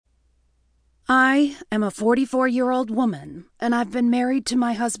I am a 44-year-old woman, and I've been married to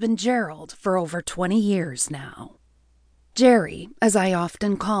my husband Gerald for over 20 years now. Jerry, as I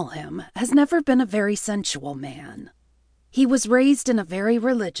often call him, has never been a very sensual man. He was raised in a very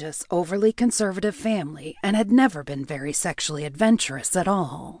religious, overly conservative family and had never been very sexually adventurous at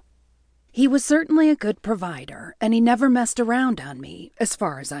all. He was certainly a good provider, and he never messed around on me, as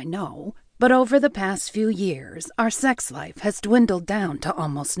far as I know, but over the past few years, our sex life has dwindled down to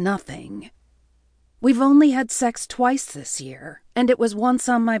almost nothing. We've only had sex twice this year, and it was once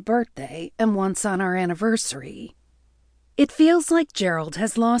on my birthday and once on our anniversary. It feels like Gerald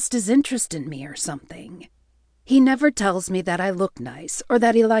has lost his interest in me or something. He never tells me that I look nice or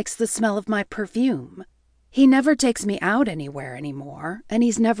that he likes the smell of my perfume. He never takes me out anywhere anymore, and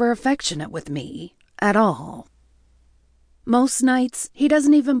he's never affectionate with me, at all. Most nights, he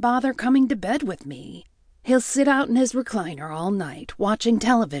doesn't even bother coming to bed with me. He'll sit out in his recliner all night, watching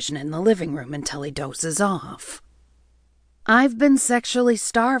television in the living room until he dozes off. I've been sexually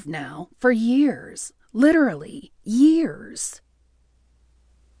starved now for years, literally years.